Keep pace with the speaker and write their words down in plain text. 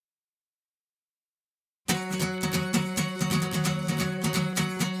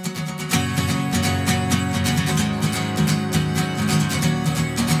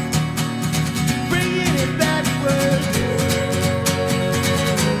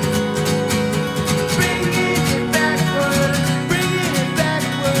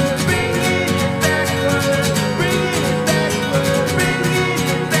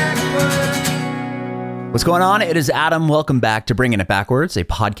What's going on? It is Adam. Welcome back to Bringing It Backwards, a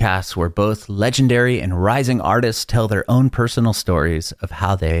podcast where both legendary and rising artists tell their own personal stories of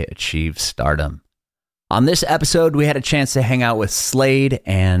how they achieve stardom. On this episode, we had a chance to hang out with Slade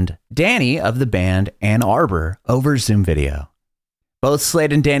and Danny of the band Anarbor over Zoom video. Both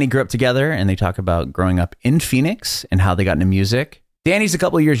Slade and Danny grew up together, and they talk about growing up in Phoenix and how they got into music. Danny's a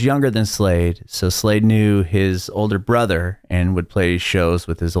couple of years younger than Slade, so Slade knew his older brother and would play shows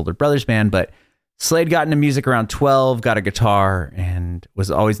with his older brother's band, but Slade got into music around 12, got a guitar, and was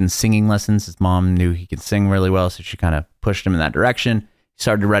always in singing lessons. His mom knew he could sing really well, so she kind of pushed him in that direction. He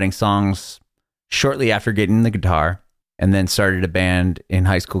started writing songs shortly after getting the guitar, and then started a band in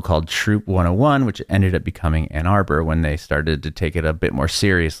high school called Troop 101, which ended up becoming Anarbor when they started to take it a bit more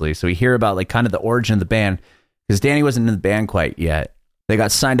seriously. So we hear about like kind of the origin of the band, because Danny wasn't in the band quite yet. They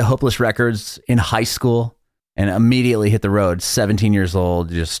got signed to Hopeless Records in high school, and immediately hit the road, 17 years old,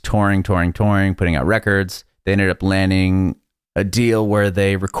 just touring, putting out records. They ended up landing a deal where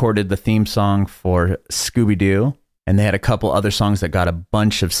they recorded the theme song for Scooby-Doo, and they had a couple other songs that got a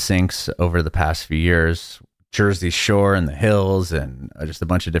bunch of syncs over the past few years, Jersey Shore and The Hills, and just a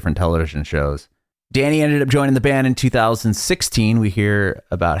bunch of different television shows. Danny ended up joining the band in 2016. We hear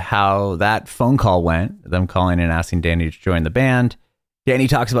about how that phone call went, them calling and asking Danny to join the band. Danny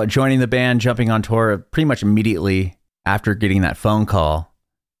talks about joining the band, jumping on tour pretty much immediately after getting that phone call,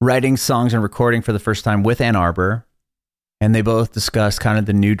 writing songs and recording for the first time with Anarbor, and they both discuss kind of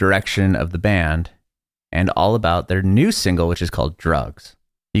the new direction of the band and all about their new single, which is called Drugs.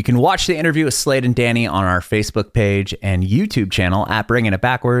 You can watch the interview with Slade and Danny on our Facebook page and YouTube channel at Bringing It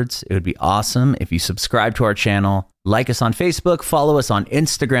Backwards. It would be awesome if you subscribe to our channel, like us on Facebook, follow us on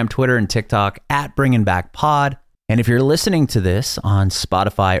Instagram, Twitter, and TikTok at Bringing Back Pod. And if you're listening to this on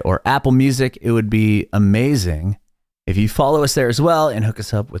Spotify or Apple Music, it would be amazing if you follow us there as well and hook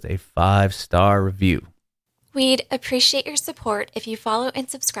us up with a 5-star review. We'd appreciate your support if you follow and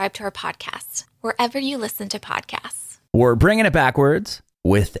subscribe to our podcast, wherever you listen to podcasts. We're Bringing It Backwards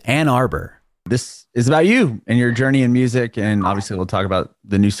with Anarbor. This is about you and your journey in music, and obviously we'll talk about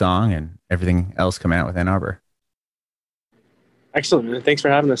the new song and everything else coming out with Anarbor. Excellent, man. Thanks for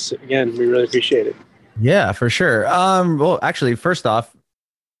having us again. We really appreciate it. Yeah, for sure. Well, actually, first off,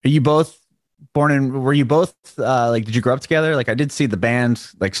 were you both did you grow up together? Like, I did see the band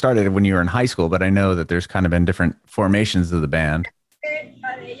like started when you were in high school, but I know that there's kind of been different formations of the band.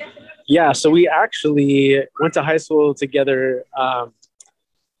 Yeah, so we actually went to high school together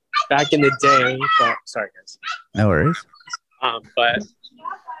back in the day. But, sorry, guys. No worries. But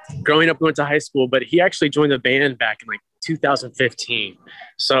growing up, we went to high school, but he actually joined the band back in like 2015.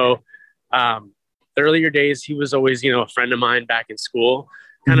 So the earlier days, he was always, a friend of mine back in school,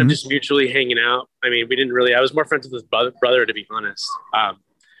 kind of just mutually hanging out. I mean, I was more friends with his brother, to be honest.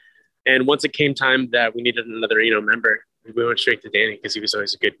 And once it came time that we needed another, member, we went straight to Danny because he was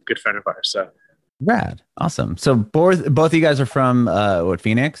always a good friend of ours. So rad. Awesome. So both of you guys are from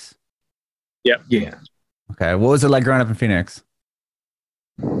Phoenix? Yep. Yeah. Okay. What was it like growing up in Phoenix?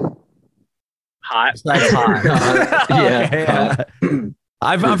 Hot. Hot. Yeah.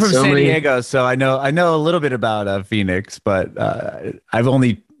 I'm from San Diego, so I know a little bit about Phoenix, but I've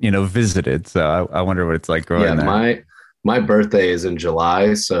only visited, so I wonder what it's like growing there. My birthday is in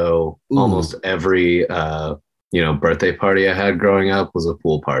July, so almost every birthday party I had growing up was a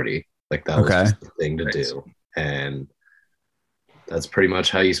pool party. Like that was just the thing to do, and that's pretty much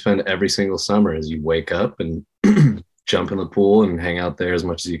how you spend every single summer. Is you wake up and jump in the pool and hang out there as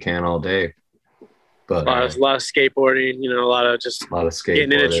much as you can all day. But a lot of skateboarding, a lot of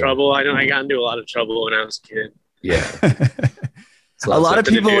getting into trouble. I know I got into a lot of trouble when I was a kid. Yeah. A lot of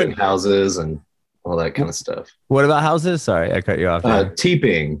people in houses and all that kind of stuff. What about houses? Sorry, I cut you off.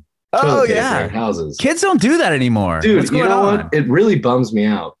 Teeping. Oh, yeah. Houses. Kids don't do that anymore. Dude, what's going on? What? It really bums me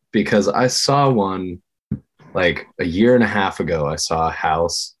out because I saw one like a year and a half ago. I saw a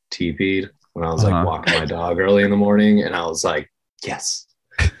house teepeed when I was like walking my dog early in the morning. And I was like, yes.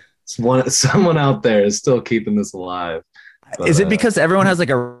 Someone out there is still keeping this alive. But, is it because everyone has like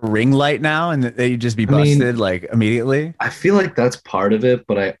a ring light now and they just be busted like immediately? I feel like that's part of it,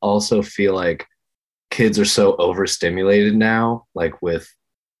 but I also feel like kids are so overstimulated now, like with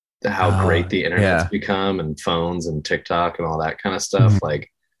how great the internet's become and phones and TikTok and all that kind of stuff. Like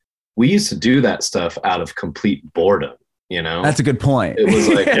we used to do that stuff out of complete boredom. That's a good point. It was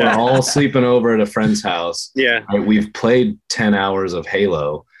like we're all sleeping over at a friend's house. Yeah. Right? We've played 10 hours of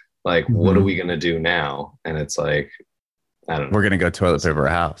Halo. Like, what are we going to do now? And it's like, I don't know. We're going to go toilet paper a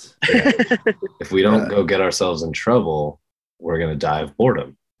house. Yeah. If we don't go get ourselves in trouble, we're going to die of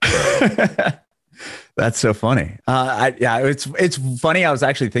boredom. So. That's so funny. It's funny. I was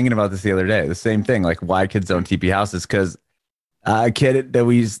actually thinking about this the other day. The same thing, like why kids don't TP houses, because a kid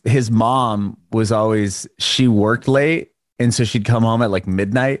that his mom was always, she worked late. And so she'd come home at like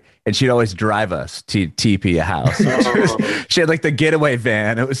midnight and she'd always drive us to TP a house. She had like the getaway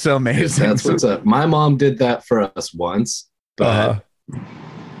van. It was so amazing. That's what's up. My mom did that for us once, but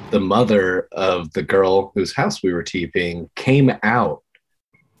the mother of the girl whose house we were TPing came out.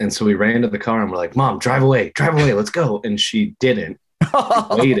 And so we ran to the car and we're like, Mom, drive away, let's go. And she didn't. She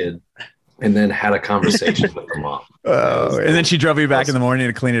waited and then had a conversation with her mom. Oh, and then she drove you back in the morning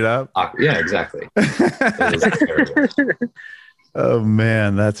to clean it up? Yeah, exactly. Oh,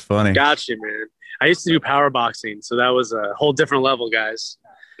 man, that's funny. Gotcha, man. I used to do power boxing, so that was a whole different level, guys.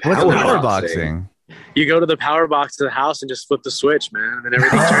 What's power boxing? You go to the power box to the house and just flip the switch, man, and then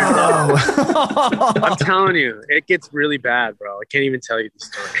everything turns off. I'm telling you, it gets really bad, bro. I can't even tell you the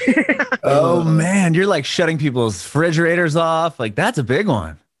story. Oh, man, you're like shutting people's refrigerators off. Like, that's a big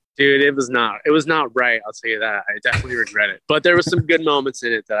one. Dude, it was not right. I'll tell you that. I definitely regret it. But there was some good moments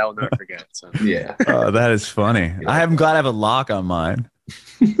in it that I will never forget. So yeah. Oh, that is funny. Yeah. I'm glad I have a lock on mine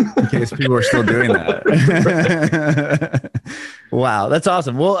in case people are still doing that. Wow, that's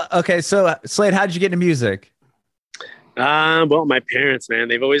awesome. Well, okay, so Slade, how did you get into music? Well, my parents, man,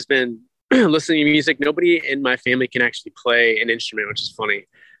 they've always been listening to music. Nobody in my family can actually play an instrument, which is funny.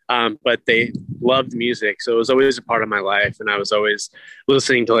 But they loved music. So it was always a part of my life. And I was always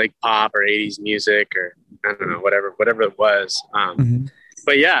listening to like pop or 80s music or I don't know, whatever it was.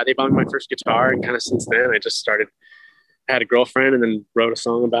 But yeah, they bought me my first guitar. And kind of since then, I just I had a girlfriend and then wrote a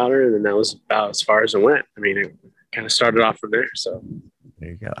song about her. And then that was about as far as it went. I mean, it kind of started off from there. So there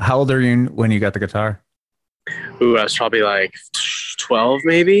you go. How old are you when you got the guitar? Ooh, I was probably like 12,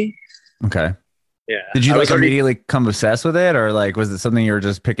 maybe. Okay. Yeah. Did you immediately come obsessed with it, or like was it something you were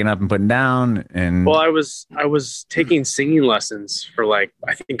just picking up and putting down? And well, I was taking singing lessons for like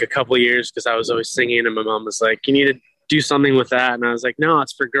I think a couple of years because I was always singing, and my mom was like, "You need to do something with that," and I was like, "No,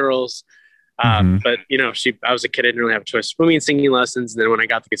 it's for girls." But you know, I was a kid, I didn't really have a choice. Put me in singing lessons, and then when I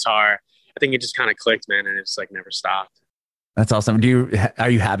got the guitar, I think it just kind of clicked, man, and it's like never stopped. That's awesome. Are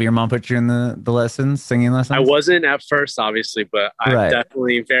you happy your mom put you in the lessons, singing lessons? I wasn't at first, obviously, but I'm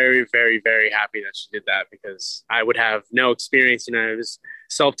definitely very, very, very happy that she did that because I would have no experience. You know, I was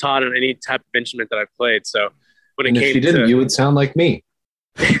self-taught on any type of instrument that I played. So when if she didn't, you would sound like me.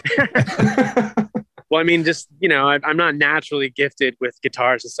 Well, I mean, just, you know, I'm not naturally gifted with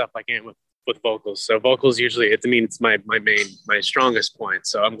guitars and stuff like I am with vocals. So vocals usually, it's my strongest point.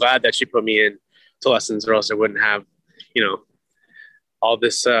 So I'm glad that she put me in to lessons, or else I wouldn't have, you know, all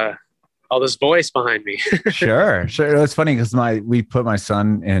this voice behind me. Sure. It's funny because we put my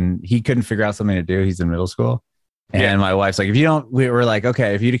son in, he couldn't figure out something to do. He's in middle school. And my wife's like, we were like,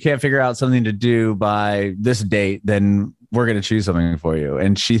 okay, if you can't figure out something to do by this date, then we're going to choose something for you.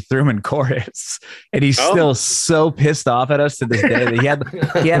 And she threw him in chorus, and he's still so pissed off at us to this day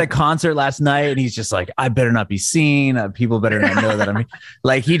that he had a concert last night, and he's just like, I better not be seen. People better not know that I'm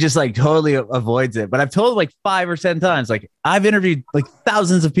like, he just like totally avoids it. But I've told him like 5 or 10 times, like I've interviewed like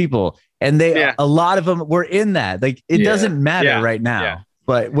thousands of people, and a lot of them were in that. Like, it doesn't matter right now. Yeah.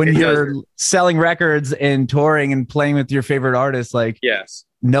 But when you're selling records and touring and playing with your favorite artists, like,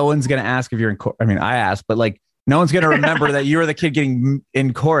 no one's going to ask if you're in I mean, I asked, but like, no one's going to remember that you were the kid getting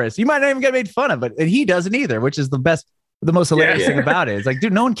in chorus. You might not even get made fun of, but he doesn't either, which is the most hilarious thing about it. It's like,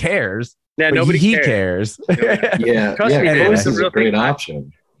 dude, no one cares. Yeah, nobody cares. Yeah. Trust me, this is a great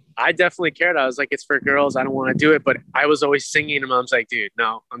option. I definitely cared. I was like, it's for girls. I don't want to do it. But I was always singing, and Mom's like, dude,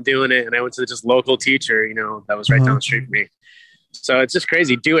 no, I'm doing it. And I went to this local teacher, you know, that was right down the street from me. So it's just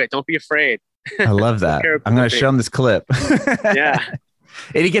crazy. Do it. Don't be afraid. I love that. I'm going to show him this clip. Yeah.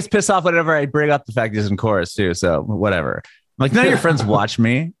 And he gets pissed off whenever I bring up the fact he's in chorus too. So whatever. I'm like, none of your friends watch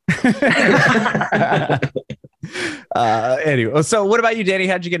me. Anyway, so what about you, Danny?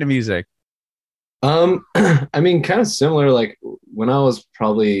 How'd you get into music? I mean, kind of similar. Like when I was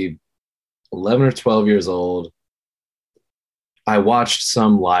probably 11 or 12 years old, I watched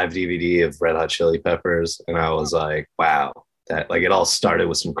some live DVD of Red Hot Chili Peppers, and I was like, wow, that like it all started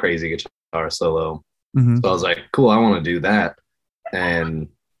with some crazy guitar solo. So I was like, cool, I want to do that. And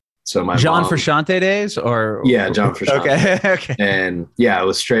so my John Frusciante days, or John Frusciante. Okay. And I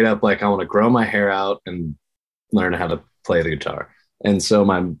was straight up like, I want to grow my hair out and learn how to play the guitar. And so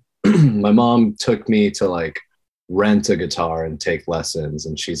my mom took me to like rent a guitar and take lessons.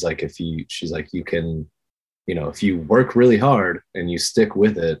 And she's like, you can, you know, if you work really hard and you stick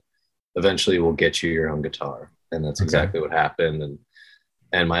with it, eventually we'll get you your own guitar. And that's exactly what happened.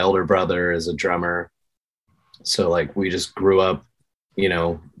 And my older brother is a drummer. So like we just grew up you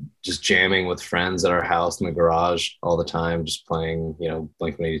know, just jamming with friends at our house in the garage all the time, just playing, you know,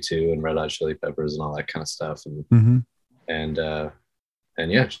 Blink-182 and Red Hot Chili Peppers and all that kind of stuff. And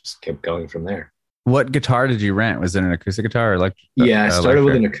yeah, just kept going from there. What guitar did you rent? Was it an acoustic guitar or electric? Yeah, I started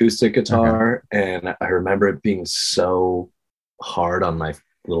with an acoustic guitar, and I remember it being so hard on my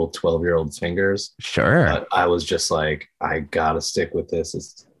little 12-year-old fingers. Sure. But I was just like, I gotta stick with this.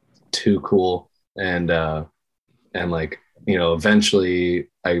 It's too cool. And like, you know, eventually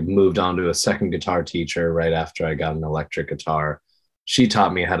I moved on to a second guitar teacher right after I got an electric guitar. She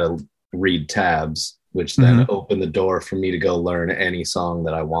taught me how to read tabs, which then opened the door for me to go learn any song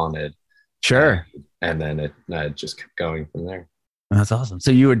that I wanted. Sure. And then I just kept going from there. That's awesome.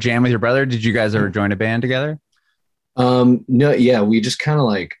 So you would jam with your brother? Did you guys ever join a band together? No, yeah, we just kind of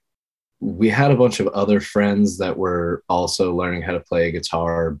like, we had a bunch of other friends that were also learning how to play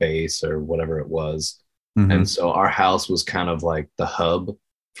guitar or bass or whatever it was. And so our house was kind of like the hub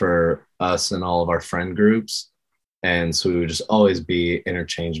for us and all of our friend groups. And so we would just always be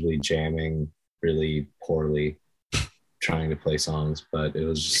interchangeably jamming really poorly, trying to play songs, but it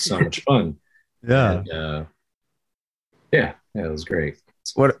was just so much fun. Yeah. And, yeah, it was great.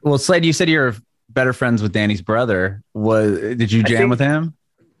 Well, Slade, you said you're better friends with Danny's brother. Did you jam with him?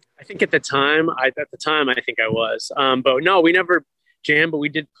 I think at the time I think I was. But no, we never jammed, but we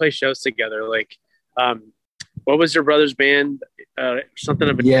did play shows together. Like, what was your brother's band? Something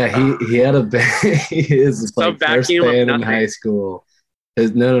of a he had a band. His like first band in high school.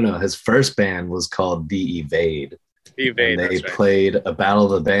 His first band was called The Evade. And they played a Battle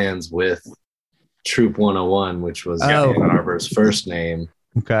of the Bands with Troop 101, which was Anarbor's first name,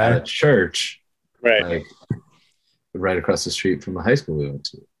 at a church, like right across the street from the high school we went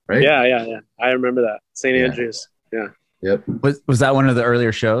to. Right? Yeah. I remember that. St. Andrews. Yeah. Yep. Was that one of the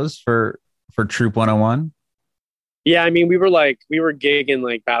earlier shows for Troop 101? Yeah, I mean, we were gigging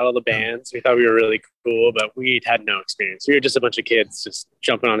like Battle of the Bands. We thought we were really cool, but we had no experience. We were just a bunch of kids just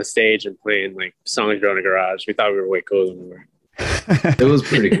jumping on a stage and playing like songs in a garage. We thought we were way cooler than we were. It was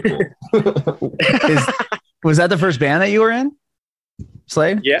pretty cool. Was that the first band that you were in,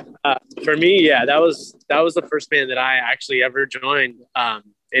 Slade? Yeah, for me, yeah, that was the first band that I actually ever joined, and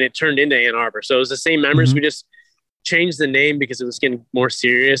it turned into Anarbor. So it was the same members. We just changed the name because it was getting more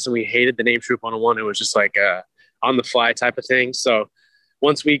serious, and we hated the name Troop 101. It was just like on the fly type of thing. So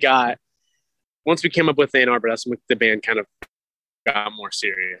once we came up with Anarbor, that's when the band kind of got more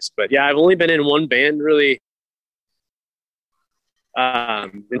serious. But yeah, I've only been in one band really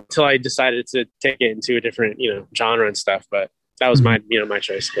until I decided to take it into a different, genre and stuff. But that was my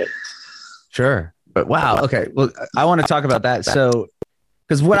choice. But. Sure. But wow. Okay. Well, I want to talk about that. So,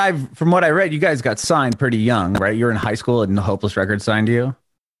 because from what I read, you guys got signed pretty young, right? You were in high school and Hopeless Records signed you.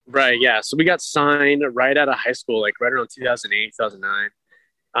 Right. Yeah. So we got signed right out of high school, like right around 2008,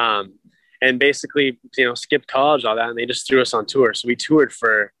 2009. And basically, skipped college, all that. And they just threw us on tour. So we toured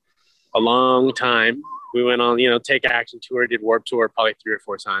for a long time. We went on, Take Action tour, did Warped Tour probably 3 or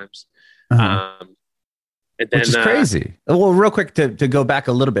 4 times. And then, which is crazy. Well, real quick to go back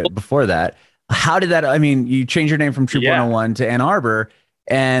a little bit before that, how did that, I mean, you changed your name from Troop 101 to Anarbor,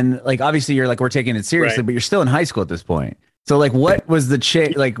 and like, obviously you're like, we're taking it seriously, but you're still in high school at this point. So like, what was the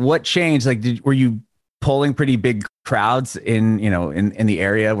change? Like what changed? Like, were you pulling pretty big crowds in the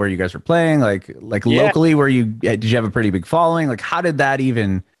area where you guys were playing? Like locally, did you have a pretty big following? Like, how did that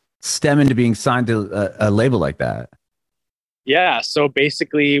even stem into being signed to a label like that? Yeah. So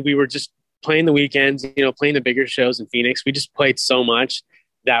basically we were just playing the weekends, playing the bigger shows in Phoenix. We just played so much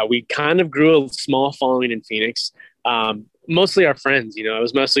that we kind of grew a small following in Phoenix. Mostly our friends, it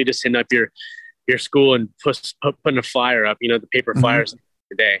was mostly just hitting up your school and putting a flyer up, the paper flyers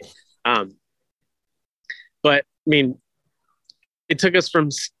every day. But I mean, it took us from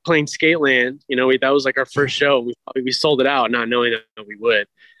playing Skateland, that was like our first show. We sold it out, not knowing that we would.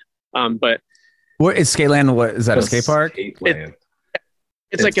 But what is Skateland? What is that? A skate park?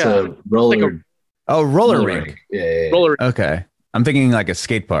 It's like a roller. Roller rink. Yeah. Roller. Okay, I'm thinking like a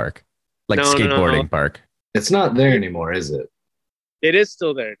skate park, like skateboarding park. It's not there anymore, is it? It is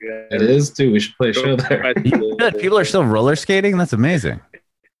still there. Dude. It is too. We should play a show there. People are still roller skating. That's amazing.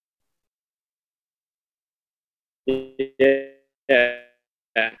 Yeah.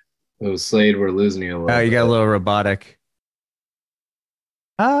 Oh, Slade, we're losing you a little. Oh, you got a little robotic.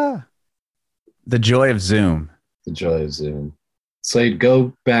 The joy of Zoom. The joy of Zoom. Slade,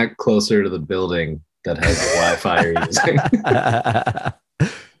 go back closer to the building that has the Wi-Fi you're using.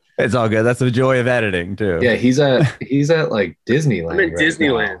 It's all good. That's the joy of editing too. Yeah, he's at like Disneyland. I'm in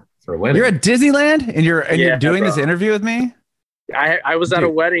Disneyland for a wedding. You're at Disneyland and you're doing this interview with me? I was at a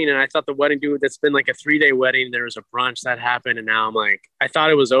wedding and I thought the wedding, dude, that's been like a 3-day wedding. There was a brunch that happened. And now I'm like, I thought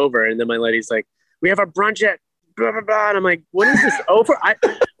it was over. And then my lady's like, we have our brunch at blah, blah, blah. And I'm like, what is this over?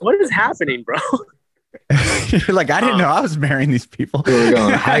 What is happening, bro? You're like, I didn't know I was marrying these people. We were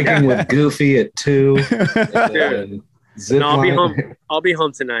going hiking with Goofy at 2. No, I'll be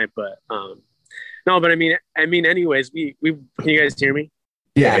home tonight, but no, but I mean, anyways, we can you guys hear me?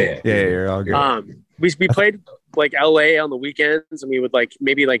 Yeah, you're all good. We played like LA on the weekends, and we would like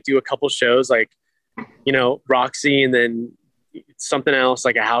maybe like do a couple shows, like, you know, Roxy, and then something else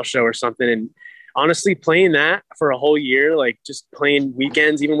like a house show or something. And honestly, playing that for a whole year, like just playing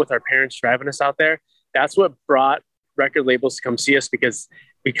weekends, even with our parents driving us out there, that's what brought record labels to come see us, because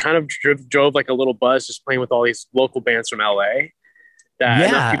we kind of drove like a little buzz just playing with all these local bands from LA.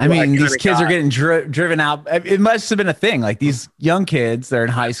 I mean, these kids are getting driven out. It must have been a thing. Like these young kids, they're in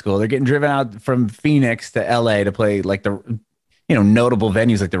high school. They're getting driven out from Phoenix to LA to play like the, you know, notable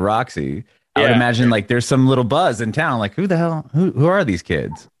venues like the Roxy. I would imagine like there's some little buzz in town. Like who the hell, who are these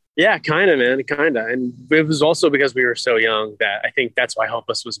kids? Yeah, kind of, man. Kind of. And it was also because we were so young that I think that's why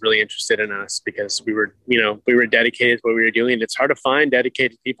Hopeless was really interested in us, because we were, you know, we were dedicated to what we were doing. It's hard to find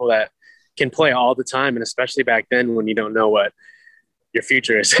dedicated people that can play all the time. And especially back then when you don't know what your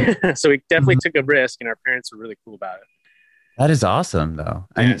future is. So we definitely took a risk, and our parents were really cool about it. That is awesome though.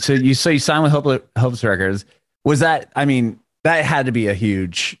 Yeah. And so you signed with Hopeless Records. Was that, I mean, that had to be a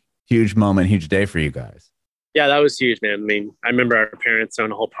huge moment, huge day for you guys. Yeah, that was huge, man. I mean, I remember our parents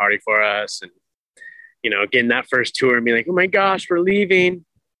throwing a whole party for us, and, you know, getting that first tour and being like, oh my gosh, we're leaving.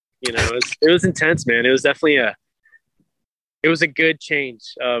 You know, it was intense, man. It was definitely it was a good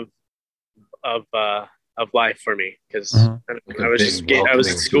change of life for me, because I was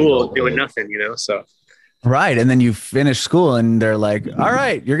at school doing nothing, you know, so. Right. And then you finish school and they're like, all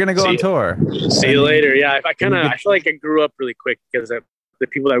right, you're going to go on tour. See you later. Yeah. I feel like I grew up really quick, because the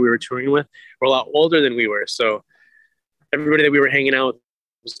people that we were touring with were a lot older than we were. So everybody that we were hanging out with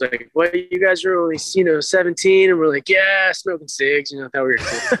was like, well, you guys are only, you know, 17. And we're like, yeah, smoking cigs, you know, that we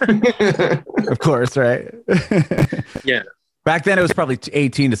were cool. Of course. Right. Yeah. Back then it was probably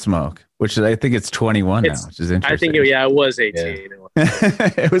 18 to smoke, which I think it's 21 now, which is interesting. I think it was 18. Yeah.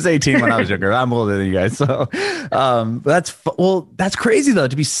 It was 18 when I was younger. I'm older than you guys. So that's crazy though,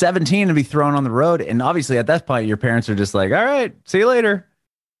 to be 17 and be thrown on the road. And obviously at that point, your parents are just like, all right, see you later.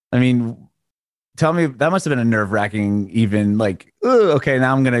 I mean, tell me, that must have been a nerve wracking, even like, okay,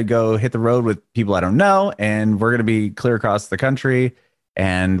 now I'm going to go hit the road with people I don't know. And we're going to be clear across the country.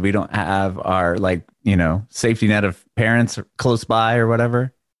 And we don't have our, like, you know, safety net of parents close by or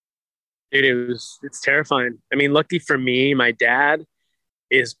whatever. Dude, it's terrifying. I mean, lucky for me, my dad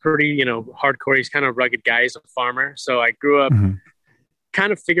is pretty, you know, hardcore. He's kind of a rugged guy. He's a farmer. So I grew up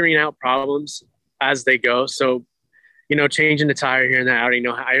kind of figuring out problems as they go. So, you know, changing the tire here and there, I already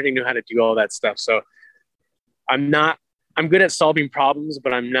know how to do all that stuff. So I'm good at solving problems,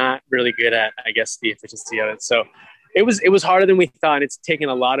 but I'm not really good at, I guess, the efficiency of it. So it was harder than we thought. It's taken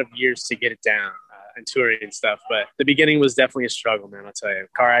a lot of years to get it down and touring and stuff. But the beginning was definitely a struggle, man. I'll tell you,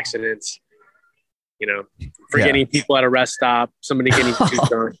 car accidents, you know, forgetting people at a rest stop, somebody getting too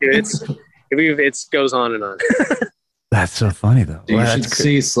drunk. It goes on and on. That's so funny though. You should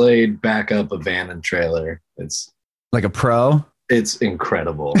see Slade back up a van and trailer. It's like a pro. It's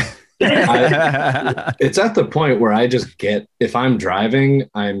incredible. It's at the point where I just get, if I'm driving,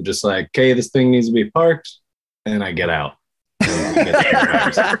 I'm just like, okay, this thing needs to be parked. And I get out.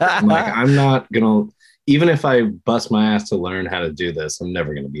 I'm like, I'm not going to, even if I bust my ass to learn how to do this, I'm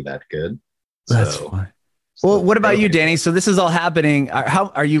never going to be that good. That's fine. Well, what about you, Danny? So this is all happening.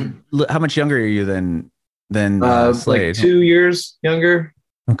 How much younger are you than Slade? Like 2 years younger.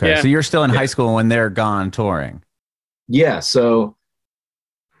 Okay. Yeah. So you're still in high school when they're gone touring. Yeah. So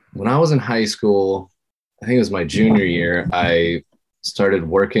when I was in high school, I think it was my junior year, I started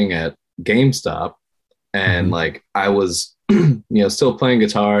working at GameStop. And like I was, you know, still playing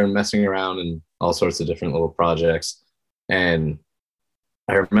guitar and messing around and all sorts of different little projects. And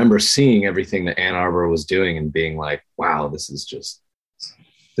I remember seeing everything that Anarbor was doing and being like, wow, this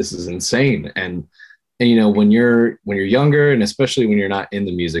is insane. And you know, when you're younger, and especially when you're not in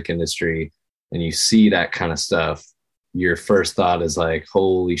the music industry and you see that kind of stuff, your first thought is like,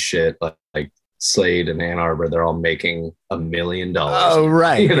 holy shit, like Slade and Anarbor, they're all making $1 million. Oh,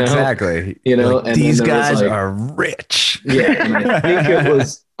 right. You know? Exactly. You know, like, and these guys are rich. Yeah. And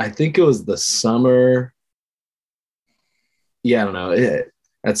I think it was the summer. Yeah, I don't know.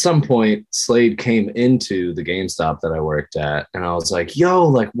 At some point, Slade came into the GameStop that I worked at, and I was like, yo,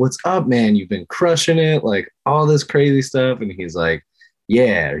 like, what's up, man? You've been crushing it, like all this crazy stuff. And he's like,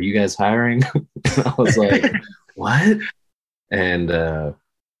 yeah, are you guys hiring? And I was like, what? And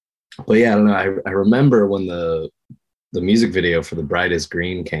but yeah, I don't know. I remember when the music video for The Bride Is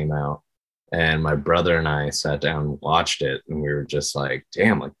Green came out, and my brother and I sat down and watched it, and we were just like,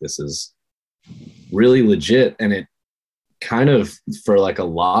 damn, like this is really legit. And it kind of, for like a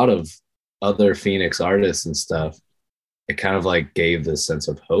lot of other Phoenix artists and stuff, it kind of like gave this sense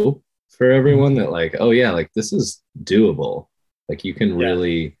of hope for everyone that like, oh yeah, like this is doable. Like you can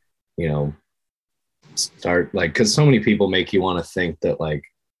really, you know, start like, because so many people make you want to think that like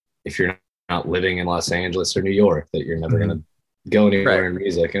if you're not living in Los Angeles or New York that you're never going to go anywhere in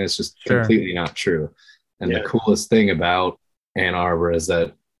music, and it's just completely not true. And the coolest thing about Ann Arbor is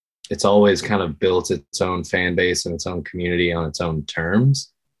that it's always kind of built its own fan base and its own community on its own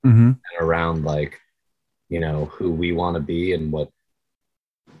terms, and around like, you know, who we want to be and what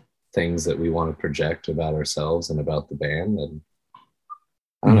things that we want to project about ourselves and about the band. And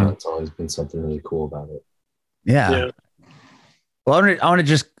I don't know, it's always been something really cool about it. Yeah. Well, I want to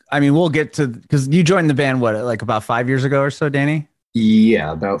just, I mean, we'll get to, because you joined the band, what, like about 5 years ago or so, Danny?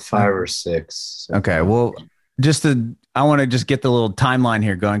 Yeah, about 5 or 6. Okay. Well, I want to just get the little timeline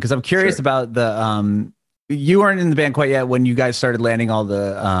here going, because I'm curious about the, you weren't in the band quite yet when you guys started landing all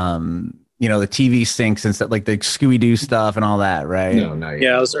the, you know, the TV syncs and stuff, like the Scooby-Doo stuff and all that, right? No, not yet.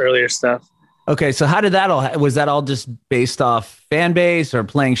 Yeah, it was earlier stuff. Okay, so how did that all, was that all just based off fan base or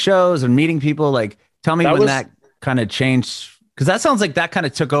playing shows and meeting people? Like, tell me when that kind of changed, because that sounds like that kind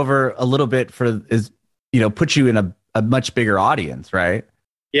of took over a little bit put you in a much bigger audience, right?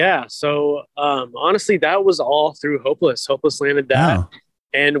 Yeah, so honestly, that was all through Hopeless. Hopeless landed that. Oh.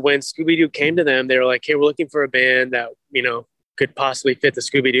 And when Scooby-Doo came to them, they were like, hey, we're looking for a band that, you know, could possibly fit the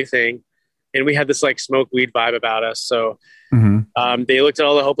Scooby-Doo thing. And we had this like smoke weed vibe about us. So they looked at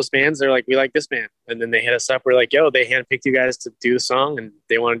all the Hopeless bands. They're like, we like this band. And then they hit us up. We're like, yo, they handpicked you guys to do the song, and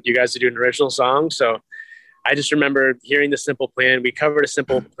they wanted you guys to do an original song. So I just remember hearing the Simple Plan. We covered a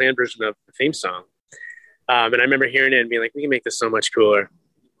Simple Plan version of the theme song. And I remember hearing it and being like, we can make this so much cooler.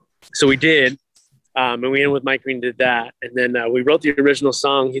 So we did. And we ended with Mike Green did that. And then we wrote the original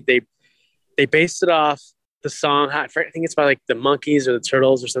song. They based it off the song. I think it's by like the Monkeys or the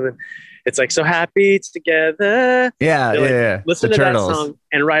Turtles or something. It's like, so happy together. Yeah. Listen to Turtles. That song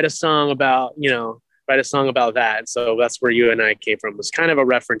and write a song about that. And so that's where you and I came from. It was kind of a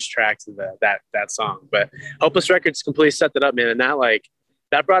reference track to that song. But Hopeless Records completely set that up, man. And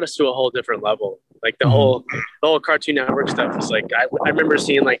that brought us to a whole different level. Like the whole Cartoon Network stuff was like, I remember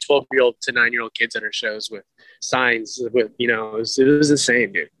seeing like 12-year-old to 9-year-old kids at our shows with signs with, you know, it was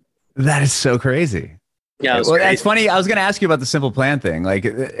insane, dude. That is so crazy. Yeah, well, that's funny. I was going to ask you about the Simple Plan thing, like,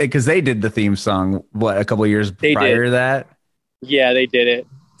 because they did the theme song, a couple of years prior to that? Yeah, they did it.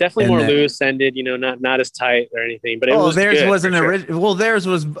 Definitely more loose-ended, you know, not as tight or anything. But it was theirs good, wasn't original. Well, theirs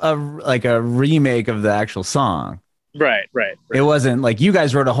was like a remake of the actual song. Right. It wasn't like you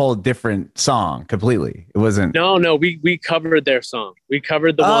guys wrote a whole different song completely. It wasn't. No, we covered their song. We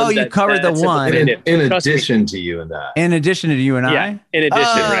covered the one. Oh, you covered the one in addition to You and I. In addition to You and I. Yeah, in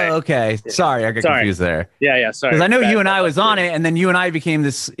addition. Right. Okay. Yeah. Sorry, I got confused there. Yeah. Sorry. Because I know You and I was on it, and then You and I became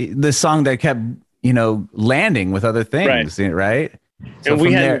this song that kept, you know, landing with other things, right? So and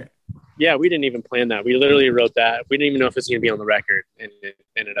we had. Yeah, we didn't even plan that. We literally wrote that. We didn't even know if it was going to be on the record, and it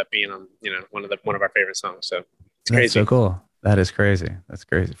ended up being on, you know, one of our favorite songs. So it's crazy. That's so cool. That is crazy. That's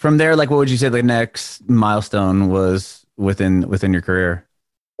crazy. From there, like, what would you say the next milestone was within your career?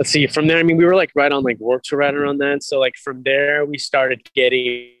 Let's see. From there, I mean, we were like right on like Warped Tour right around then. So like from there, we started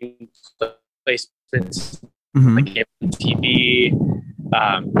getting placements like TV.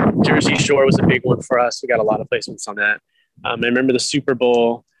 Jersey Shore was a big one for us. We got a lot of placements on that. I remember the Super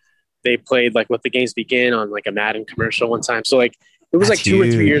Bowl. They played like Let the Games Begin on like a Madden commercial one time. So like it was like 2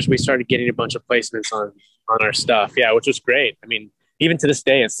 or 3 years we started getting a bunch of placements on our stuff. Yeah, which was great. I mean, even to this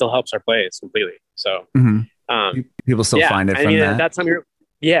day, it still helps our plays completely. So people still find it from that. At that time,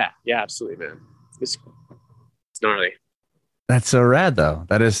 yeah, absolutely, man. It's gnarly. That's so rad, though.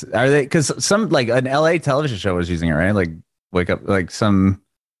 That is, are they? Because some like an LA television show was using it, right? Like Wake Up, like some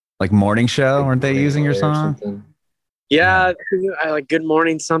like morning show, weren't they using your song? Yeah, I like Good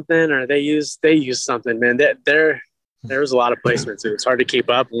Morning something, or they use something, man. There was a lot of placements. It was hard to keep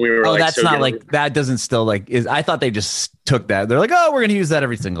up when we were. Oh, like, that's so not like that. Doesn't still like is. I thought they just took that. They're like, oh, we're gonna use that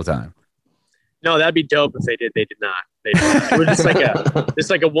every single time. No, that'd be dope if they did. They did not. It was just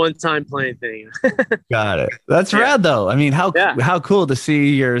like a one-time playing thing. Got it. That's rad, though. I mean, how cool to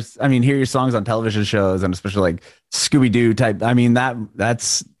see hear your songs on television shows, and especially like Scooby-Doo type. I mean,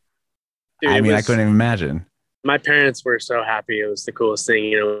 that's. Dude, I couldn't even imagine. My parents were so happy. It was the coolest thing,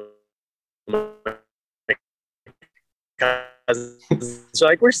 you know. So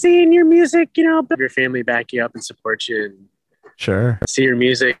like, we're seeing your music, you know, but your family back you up and support you. And Sure. see your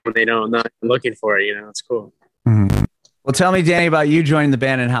music when they don't not looking for it. It's cool. Mm-hmm. Well, tell me, Danny, about you joining the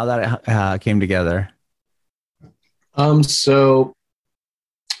band and how that came together. So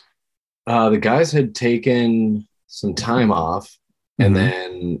the guys had taken some time off, and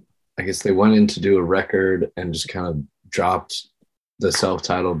then I guess they went in to do a record and just kind of dropped the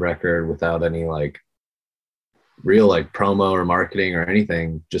self-titled record without any like real like promo or marketing or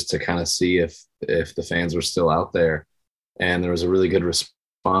anything, just to kind of see if the fans were still out there. And there was a really good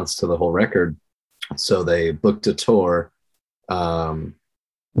response to the whole record, so they booked a tour, and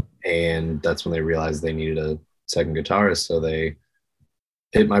that's when they realized they needed a second guitarist. So they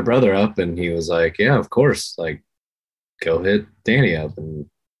hit my brother up, and he was like, yeah, of course, like go hit Danny up. And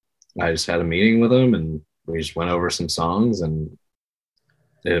I just had a meeting with him, and we just went over some songs, and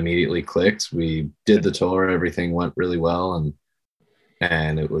it immediately clicked. We did the tour, everything went really well,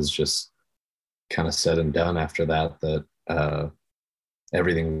 and it was just kind of said and done after that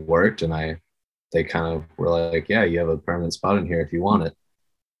everything worked. And they kind of were like, yeah, you have a permanent spot in here if you want it.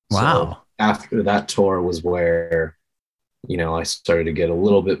 Wow. So after that tour was where, I started to get a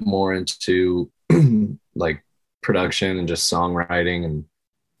little bit more into like production and just songwriting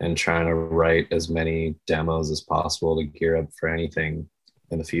and trying to write as many demos as possible to gear up for anything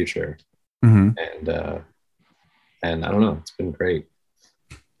in the future. And I don't know, it's been great.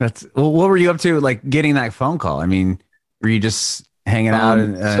 What were you up to, like getting that phone call? I mean, were you just hanging out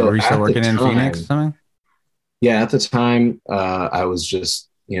and were you still working in Phoenix or something? Yeah, at the time, I was just,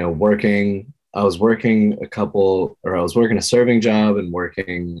 working. I was working a serving job and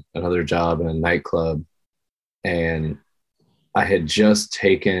working another job in a nightclub. And I had just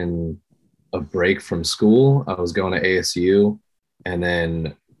taken a break from school. I was going to ASU, and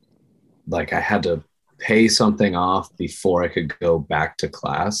then like I had to pay something off before I could go back to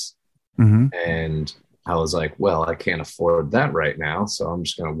class. And I was like, well, I can't afford that right now, so I'm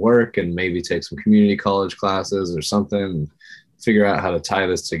just going to work and maybe take some community college classes or something and figure out how to tie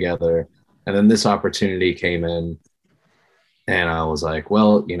this together. And then this opportunity came in, and I was like,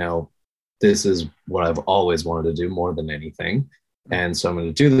 well, this is what I've always wanted to do more than anything. And so I'm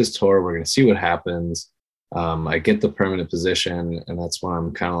going to do this tour. We're going to see what happens. I get the permanent position, and that's when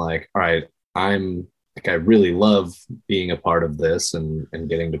I'm kind of like, all right, I really love being a part of this, and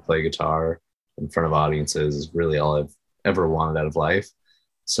getting to play guitar in front of audiences is really all I've ever wanted out of life.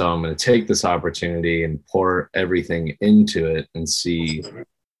 So I'm going to take this opportunity and pour everything into it and see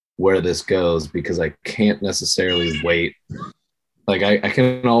where this goes, because I can't necessarily wait. Like I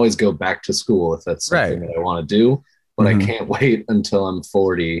can always go back to school if that's something that I want to do, but I can't wait until I'm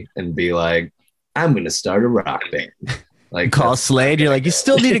 40 and be like, I'm going to start a rock band. Like call Slade. You're like, you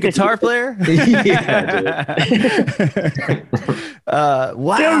still need a guitar player? Yeah, dude.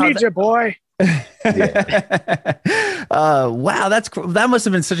 Wow. Still need you, boy. Wow, that must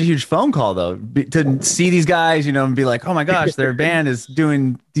have been such a huge phone call though, to see these guys, and be like, oh my gosh, their band is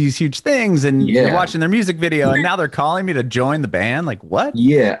doing these huge things, and you're watching their music video, and now they're calling me to join the band. Like, what?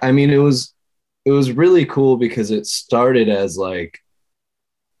 Yeah, I mean, it was really cool because it started as like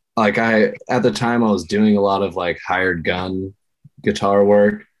at the time I was doing a lot of like hired gun guitar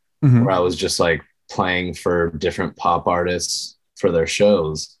work, where I was just like playing for different pop artists for their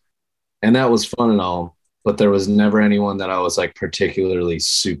shows. And that was fun and all, but there was never anyone that I was like particularly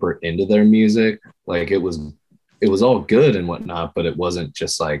super into their music. Like it was all good and whatnot, but it wasn't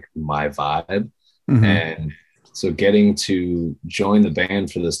just like my vibe. And so getting to join the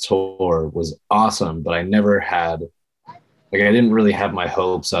band for this tour was awesome, but I never had, like, I didn't really have my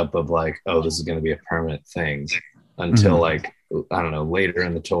hopes up of like, oh, this is going to be a permanent thing until like, I don't know, later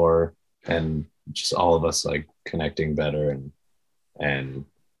in the tour, and just all of us like connecting better. And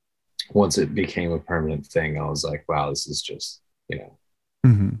once it became a permanent thing, I was like, wow, this is just,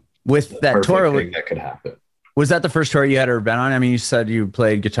 with that tour thing that could happen. Was that the first tour you had ever been on? I mean, you said you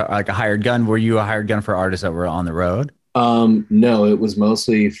played guitar, like a hired gun. Were you a hired gun for artists that were on the road? No, it was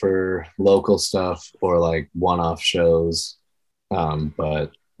mostly for local stuff or like one-off shows.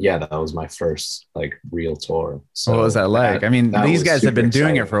 But yeah, that was my first like real tour. So what was that like? I mean, these guys have been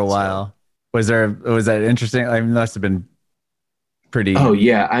doing it for a while. Was that interesting? I mean, must have been pretty. Oh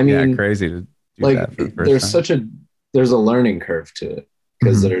yeah, I mean, crazy to do like that for the first time. There's a learning curve to it,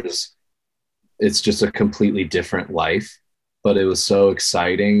 because it's just a completely different life, but it was so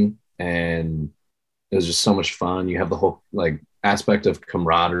exciting and it was just so much fun. You have the whole like aspect of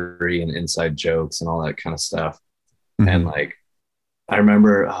camaraderie and inside jokes and all that kind of stuff. And like, I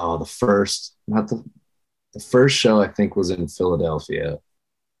remember, the first show I think was in Philadelphia.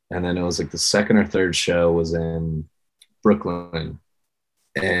 And then it was like the second or third show was in Brooklyn.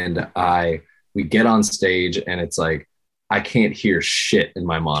 And we get on stage, and it's like, I can't hear shit in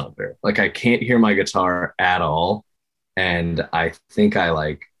my monitor. Like I can't hear my guitar at all. And I think I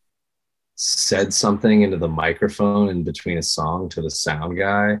like said something into the microphone in between a song to the sound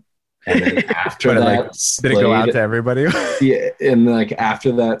guy. And then after that, like, did it go out to everybody? Yeah. And like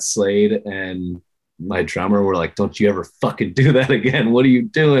after that, Slade and my drummer were like, don't you ever fucking do that again. What are you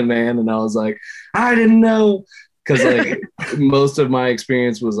doing, man? And I was like, I didn't know. Cause like most of my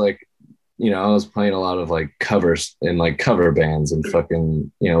experience was like, you know, I was playing a lot of like covers in like cover bands and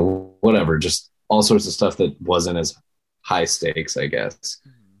fucking, you know, whatever, just all sorts of stuff that wasn't as high stakes, I guess.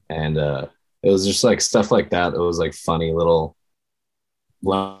 And it was just like stuff like that. It was like funny little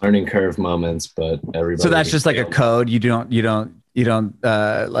learning curve moments, but everybody. So that's just like a code. You don't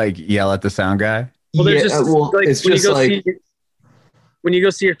like yell at the sound guy. Well, there's just like it's when just you go like when you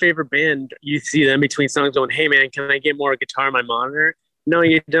go see your favorite band, you see them between songs going, "Hey man, can I get more guitar on my monitor?" No,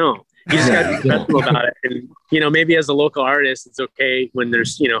 you don't. You just got to be professional about it. And, you know, maybe as a local artist, it's okay when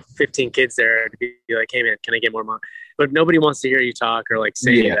there's, you know, 15 kids there to be like, hey, man, can I get more money? But nobody wants to hear you talk or like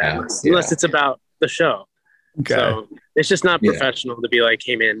say that unless it's about the show. Okay. So it's just not professional to be like,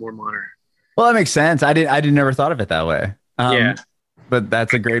 hey, man, more monitor. Well, that makes sense. I didn't never thought of it that way. But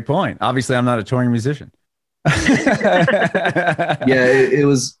that's a great point. Obviously, I'm not a touring musician. It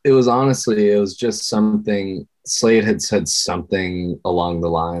was honestly, it was just something. Slade had said something along the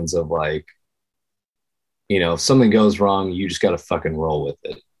lines of like, you know, if something goes wrong, you just got to fucking roll with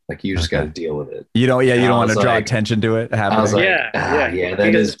it. Like you just got to deal with it. You don't want to draw attention to it. I was like, that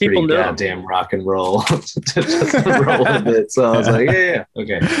is pretty goddamn rock and roll. Just roll with it. So I was like,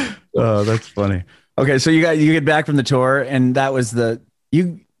 okay. Oh, that's funny. Okay, so you get back from the tour, and that was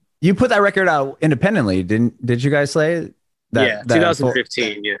you put that record out independently, did you guys, Slade?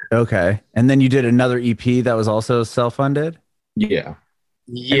 2015. Okay. And then you did another EP that was also self-funded? Yeah.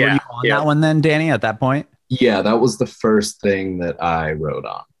 Were you on that one then, Danny, at that point? Yeah, that was the first thing that I wrote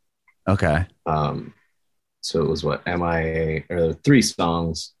on. Okay. So it was MIA, or 3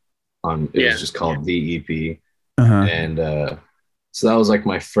 songs on, it was just called The EP. And so that was like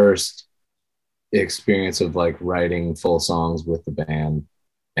my first experience of like writing full songs with the band.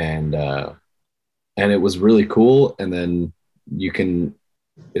 And it was really cool. And then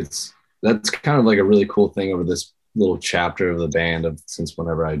that's kind of like a really cool thing over this little chapter of the band since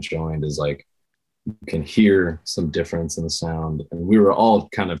whenever I joined is like, you can hear some difference in the sound. And we were all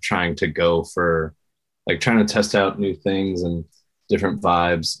kind of trying to go for like trying to test out new things and different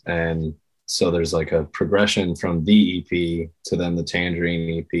vibes. And so there's like a progression from the EP to then the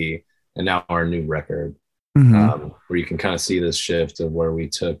Tangerine EP and now our new record, where you can kind of see this shift of where we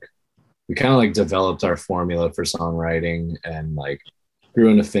kind of like developed our formula for songwriting and like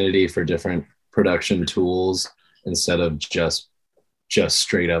grew an affinity for different production tools instead of just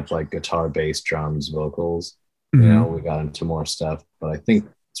straight up like guitar, bass, drums, vocals. You know, we got into more stuff, but I think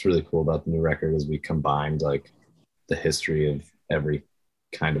what's really cool about the new record is we combined like the history of every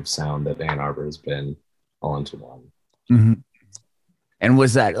kind of sound that Anarbor has been all into one. And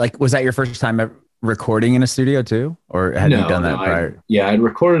was that your first time ever recording in a studio too, or had you done that prior? I'd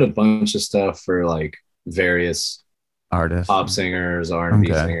recorded a bunch of stuff for like various artists, pop singers,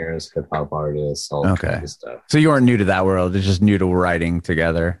 R&B singers, hip hop artists, all kinds of stuff. So you weren't new to that world; it's just new to writing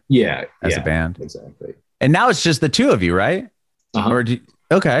together. As a band, exactly. And now it's just the two of you, right? Or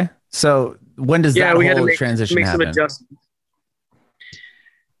so when does that whole transition happen? Some adjustments.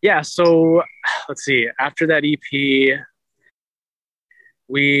 Yeah, so let's see. After that EP.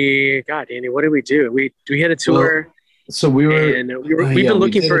 Danny, what did we do? We had a tour. So we've been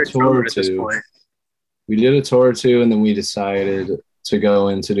looking for a tour at this point. We did a tour or two, and then we decided to go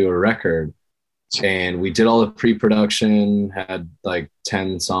in to do a record. And we did all the pre-production, had like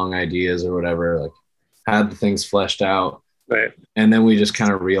 10 song ideas or whatever, like had the things fleshed out. Right. And then we just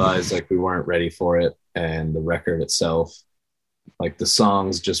kind of realized like we weren't ready for it. And the record itself, like the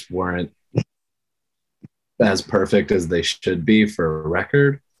songs just weren't as perfect as they should be for a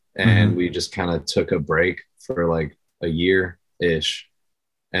record. And we just kind of took a break for like a year-ish.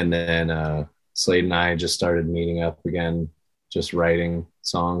 And then Slade and I just started meeting up again, just writing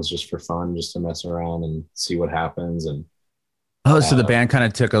songs just for fun, just to mess around and see what happens. And so the band kind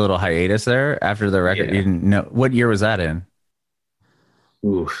of took a little hiatus there after the record. You didn't know, what year was that in?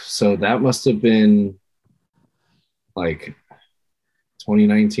 So that must have been like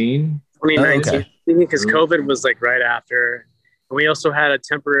 2019. 2019, because COVID was like right after. And we also had a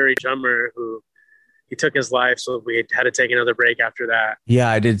temporary drummer who he took his life, so we had to take another break after that. Yeah,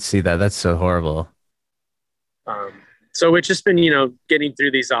 I did see that. That's so horrible. So it's just been, getting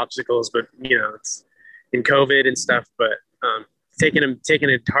through these obstacles, but it's in COVID and stuff. But taking a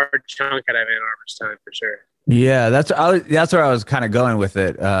hard chunk out of Ann Arbor's time for sure. Yeah, that's where I was kind of going with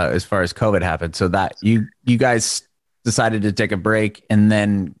it as far as COVID happened. So that you guys decided to take a break, and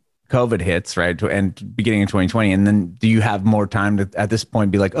then COVID hits, right? And beginning of 2020, and then do you have more time to at this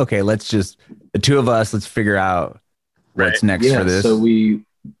point be like, okay, let's just the two of us, let's figure out what's next for this. So we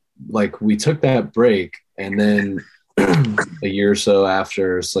took that break, and then a year or so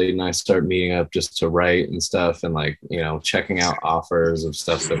after, Slade and I start meeting up just to write and stuff, and checking out offers of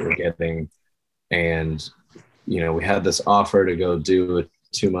stuff that we're getting. And we had this offer to go do a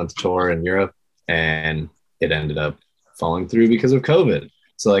 2-month tour in Europe, and it ended up falling through because of COVID.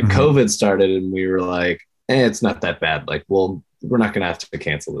 So COVID started, and we were like, it's not that bad. Like, we're not going to have to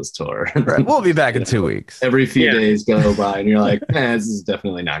cancel this tour. Right. We'll be back in 2 weeks. Every few days go by, and you're like, this is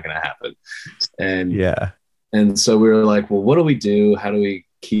definitely not going to happen. And so we were like, well, what do we do? How do we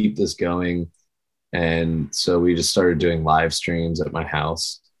keep this going? And so we just started doing live streams at my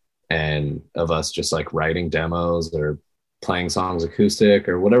house, and of us just writing demos or playing songs acoustic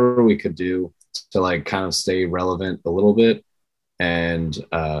or whatever we could do to kind of stay relevant a little bit. And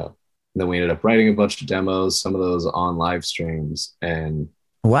then we ended up writing a bunch of demos, some of those on live streams. And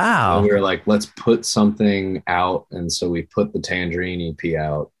wow, we were like, let's put something out. And so we put the Tangerine EP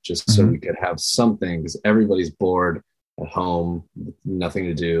out just so we could have something, because everybody's bored at home, nothing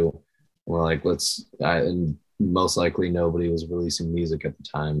to do. And we're like, and most likely nobody was releasing music at the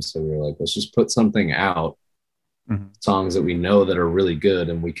time. So we were like, let's just put something out, songs that we know that are really good,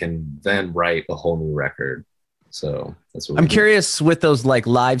 and we can then write a whole new record. So that's what I'm curious with those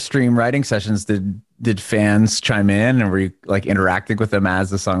live stream writing sessions, did fans chime in, and were you interacting with them as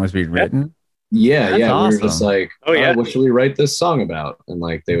the song was being written? Yeah. That's awesome. We were just like, what should we write this song about? And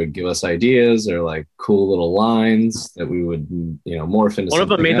they would give us ideas or cool little lines that we would, morph into. One of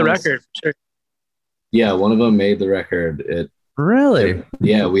them made the record. Sure. Yeah, one of them made the record. Really?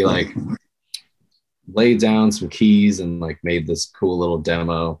 We laid down some keys and made this cool little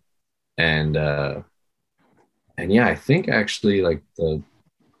demo. And yeah, I think actually the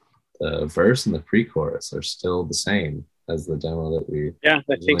verse and the pre-chorus are still the same as the demo that we I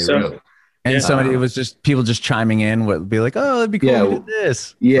think so. wrote. And somebody, it was just people just chiming in, would be like, oh, it'd be cool to do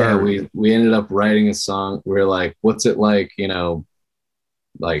this. Yeah, we ended up writing a song. We were like, what's it like,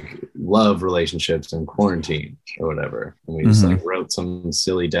 love relationships in quarantine or whatever. And we just wrote some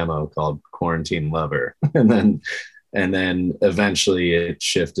silly demo called Quarantine Lover. and then eventually it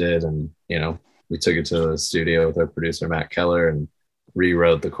shifted, and we took it to the studio with our producer Matt Keller and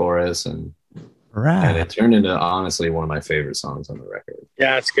rewrote the chorus, and it turned into honestly one of my favorite songs on the record.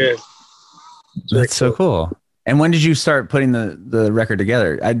 Yeah, it's good. That's so cool. And when did you start putting the record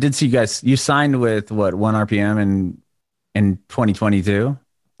together? I did see you signed with 1 RPM in 2022.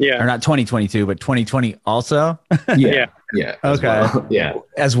 Yeah. Or not 2022, but 2020 also. Yeah. Okay.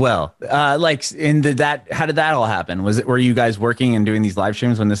 As well. How did that all happen? Were you guys working and doing these live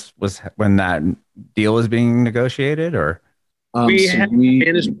streams when that deal was being negotiated, or?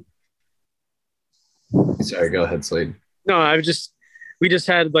 Sorry, go ahead, Slade. No, we just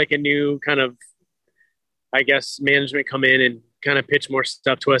had a new kind of, I guess, management come in and kind of pitch more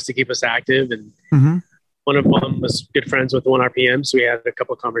stuff to us to keep us active. And one of them was good friends with 1 RPM. So we had a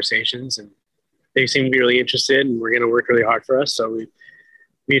couple of conversations, and they seemed to be really interested, and we're going to work really hard for us. So we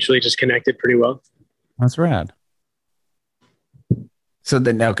mutually just connected pretty well. That's rad. So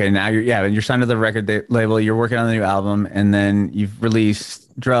then, now you're signed to the record label, you're working on the new album, and then you've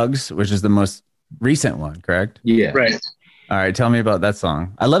released Drugs, which is the most recent one, correct? Yeah. Right. All right. Tell me about that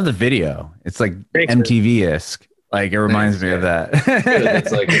song. I love the video. It's MTV-esque. It reminds me of that.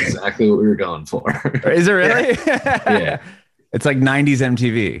 It's exactly what we were going for. Is it really? Yeah. It's 90s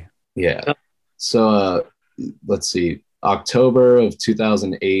MTV. Yeah. So let's see. October of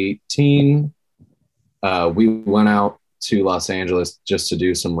 2018, we went out to Los Angeles just to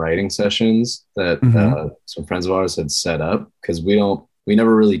do some writing sessions that some friends of ours had set up, because we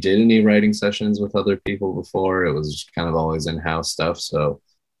never really did any writing sessions with other people before. It was just kind of always in-house stuff. So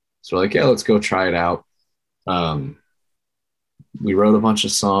we're like, yeah, let's go try it out. We wrote a bunch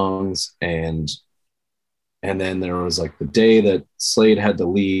of songs, and then there was the day that Slade had to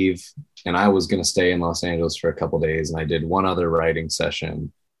leave, and I was going to stay in Los Angeles for a couple of days, and I did one other writing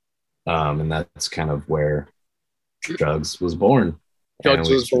session. And that's kind of where Drugs was born.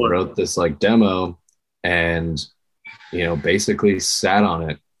 Wrote this demo, and basically sat on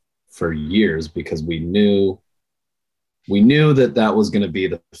it for years, because we knew that was going to be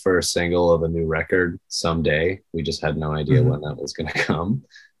the first single of a new record someday. We just had no idea when that was going to come.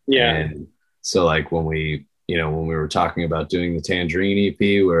 Yeah. And so when we were talking about doing the Tangerine EP,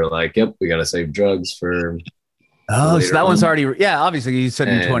 we were like, yep, we got to save Drugs for Oh, so that one's on. already, yeah, obviously you said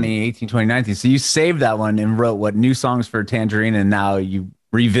in 2018, 2019. So you saved that one and wrote what, new songs for Tangerine, and now you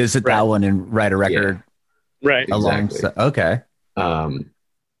revisit that one and write a record. Right. Alongside. Okay.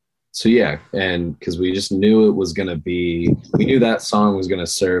 So yeah, and because we just knew it was going to be, we knew that song was going to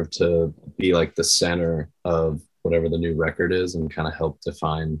serve to be like the center of whatever the new record is and kind of help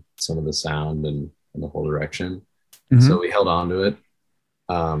define some of the sound and the whole direction. Mm-hmm. So we held on to it.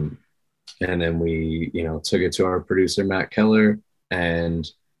 And then we, took it to our producer, Matt Keller, and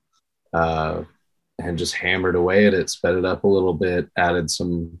just hammered away at it, sped it up a little bit, added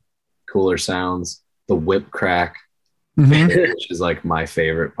some cooler sounds, the whip crack, which is like my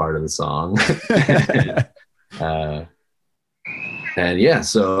favorite part of the song. And yeah,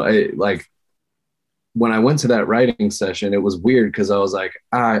 so when I went to that writing session, it was weird because I was like,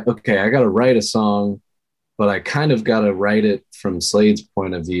 okay, I got to write a song, but I kind of got to write it from Slade's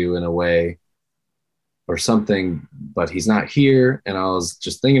point of view in a way or something, but he's not here. And I was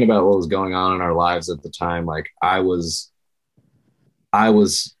just thinking about what was going on in our lives at the time. Like I was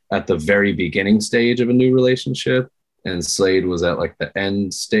at the very beginning stage of a new relationship, and Slade was at like the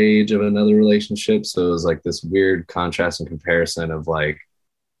end stage of another relationship. So it was like this weird contrast and comparison of like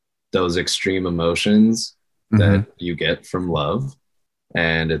those extreme emotions that you get from love.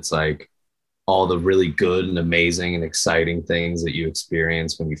 And it's like all the really good and amazing and exciting things that you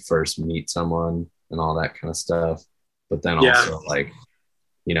experience when you first meet someone and all that kind of stuff. But then also like,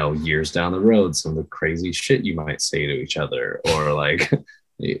 years down the road, some of the crazy shit you might say to each other or like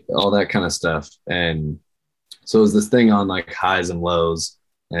all that kind of stuff. And so it was this thing on like highs and lows.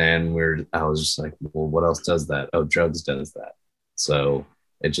 And I was just like, well, what else does that? Oh, drugs does that. So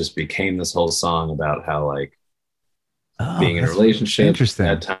it just became this whole song about how like being in a relationship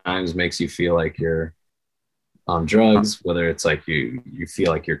at times makes you feel like you're on drugs, whether it's like you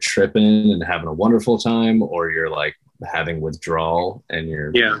feel like you're tripping and having a wonderful time, or you're like having withdrawal and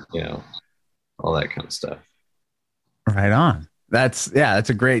you're, all that kind of stuff. Right on. It's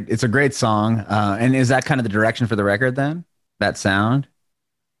a great song. And is that kind of the direction for the record then? That sound?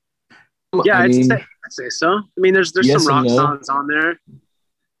 Yeah, I'd say so. I mean, there's some rock songs on there.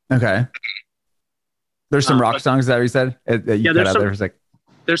 Okay. There's some rock songs that you said?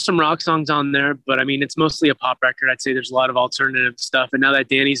 There's some rock songs on there, but I mean, it's mostly a pop record. I'd say there's a lot of alternative stuff. And now that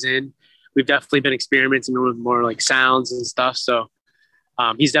Danny's in, we've definitely been experimenting with more like sounds and stuff. So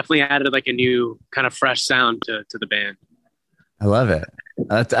he's definitely added like a new kind of fresh sound to the band. I love it.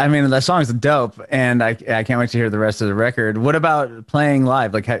 That song is dope, and I can't wait to hear the rest of the record. What about playing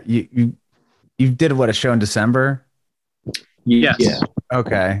live? Like you did a show in December? Yes. Yeah.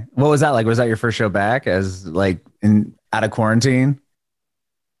 Okay. What was that like? Was that your first show back as like out of quarantine?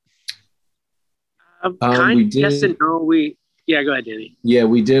 Yes and no. Go ahead, Danny. Yeah,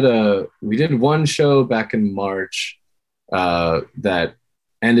 we did one show back in March that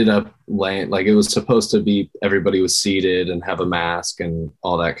ended up like it was supposed to be everybody was seated and have a mask and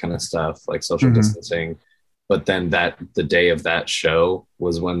all that kind of stuff, like social distancing. But then the day of that show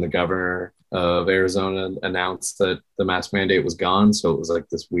was when the governor of Arizona announced that the mask mandate was gone. So it was like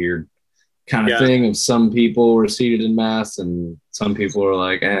this weird kind of thing of some people were seated in masks and some people were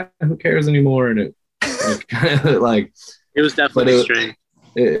like, who cares anymore? And it was definitely strange.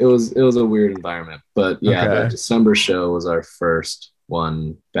 It was a weird environment, but the December show was our first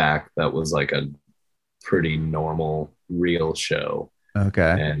one back. That was like a pretty normal, real show.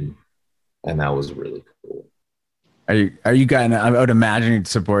 Okay. And that was really cool. Are you guys, I would imagine you'd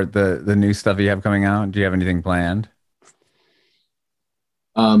support the new stuff you have coming out. Do you have anything planned?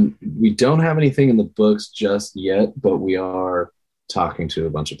 We don't have anything in the books just yet, but we are talking to a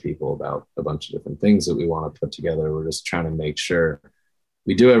bunch of people about a bunch of different things that we want to put together. We're just trying to make sure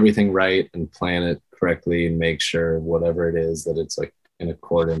we do everything right and plan it correctly and make sure whatever it is that it's like in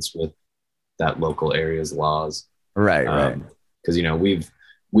accordance with that local area's laws. Right. Because,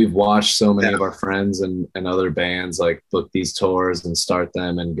 we've watched so many of our friends and other bands like book these tours and start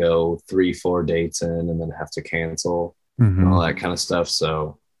them and go 3-4 dates in and then have to cancel and all that kind of stuff.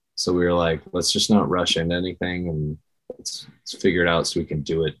 So we were like, let's just not rush into anything and let's figure it out so we can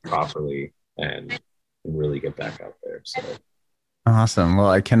do it properly and really get back out there. So awesome. Well,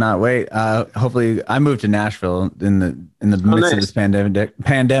 I cannot wait. Hopefully I moved to Nashville in the midst of this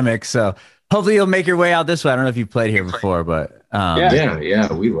pandemic. So hopefully you'll make your way out this way. I don't know if you've played here before, but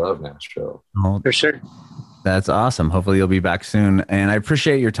we love Nashville. For sure. That's awesome. Hopefully you'll be back soon. And I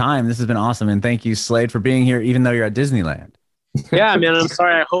appreciate your time. This has been awesome. And thank you, Slade, for being here, even though you're at Disneyland. Yeah, man, I'm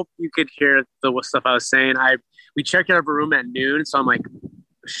sorry. I hope you could hear the stuff I was saying. We checked out of a room at noon. So I'm like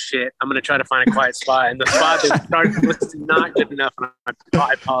shit, I'm gonna try to find a quiet spot. And the spot that started was not good enough. And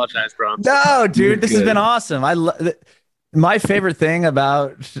I apologize, bro. No, dude, this has been awesome. My favorite thing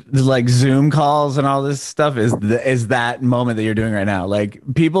about like Zoom calls and all this stuff is that moment that you're doing right now. Like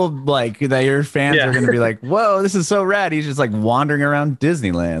people like that your fans are going to be like, whoa, this is so rad. He's just like wandering around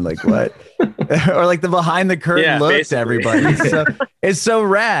Disneyland. Like what? Or like the behind the curtain look to everybody. It's so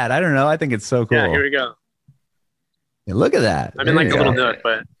rad. I don't know. I think it's so cool. Yeah, here we go. Yeah, look at that. I'm in like a little nook,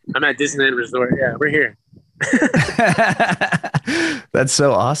 but I'm at Disneyland Resort. Yeah, we're here. That's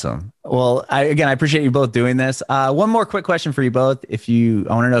so awesome. Well, I appreciate you both doing this. One more quick question for you both. I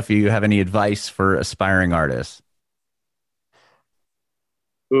want to know if you have any advice for aspiring artists.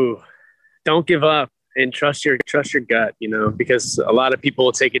 Ooh, don't give up and trust your gut, because a lot of people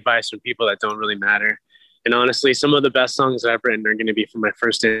will take advice from people that don't really matter. And honestly, some of the best songs I've written are going to be from my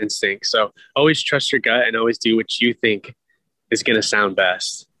first instinct. So always trust your gut and always do what you think is going to sound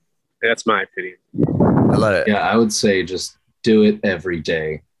best. That's my opinion. I love it. Yeah, I would say just do it every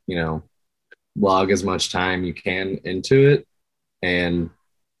day. Log as much time you can into it, and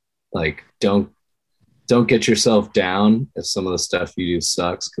like don't get yourself down if some of the stuff you do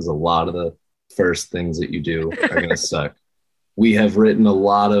sucks, because a lot of the first things that you do are going to suck. We have written a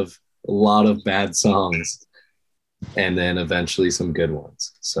lot of bad songs and then eventually some good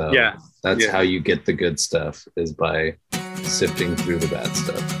ones. So that's how you get the good stuff, is by sifting through the bad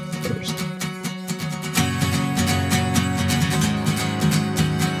stuff first.